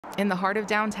In the heart of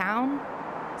downtown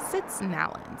sits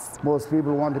Nallen's. Most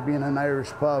people want to be in an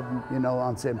Irish pub,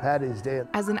 on St. Paddy's Day.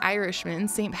 As an Irishman,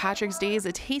 St. Patrick's Day is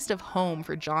a taste of home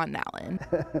for John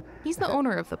Nallen. He's the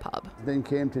owner of the pub. Then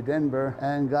came to Denver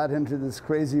and got into this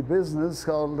crazy business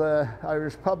called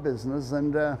Irish pub business.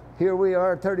 And here we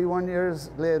are 31 years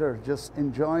later, just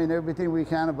enjoying everything we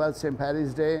can about St.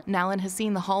 Paddy's Day. Nallen has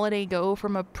seen the holiday go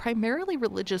from a primarily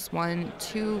religious one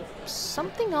to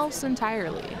something else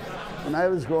entirely. When I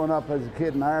was growing up as a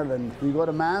kid in Ireland, we go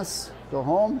to Mass, go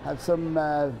home, have some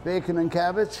bacon and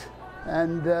cabbage,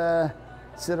 and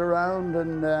sit around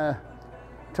and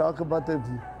talk about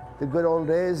the good old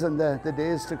days and the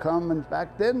days to come. And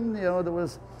back then, there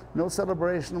was no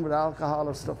celebration with alcohol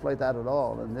or stuff like that at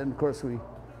all. And then, of course, we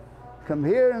come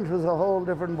here and it was a whole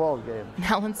different ballgame.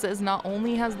 Nallen says not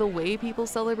only has the way people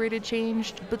celebrated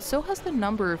changed, but so has the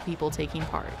number of people taking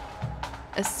part,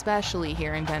 especially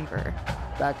here in Denver.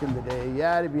 Back in the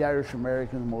day, it'd be Irish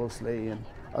Americans mostly and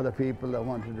other people that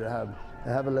wanted to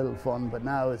have a little fun. But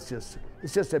now it's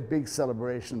just a big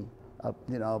celebration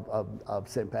of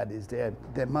St. Paddy's Day.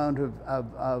 The amount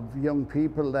of young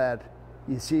people that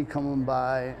you see coming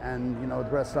by and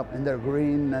dressed up in their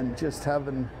green and just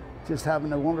having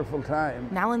a wonderful time.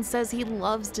 Nallen says he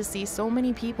loves to see so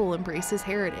many people embrace his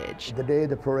heritage. The day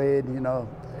of the parade,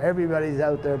 everybody's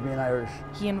out there being Irish.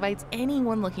 He invites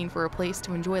anyone looking for a place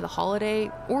to enjoy the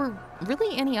holiday, or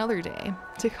really any other day,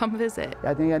 to come visit.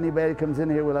 I think anybody comes in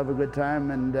here will have a good time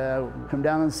and come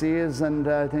down and see us, and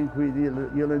I think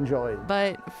you'll enjoy it.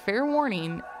 But fair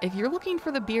warning, if you're looking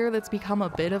for the beer that's become a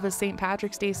bit of a St.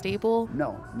 Patrick's Day staple...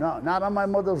 No, not on my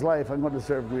mother's life I'm going to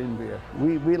serve green beer.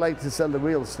 We like to sell the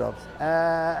real stuff.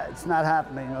 It's not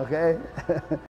happening, okay?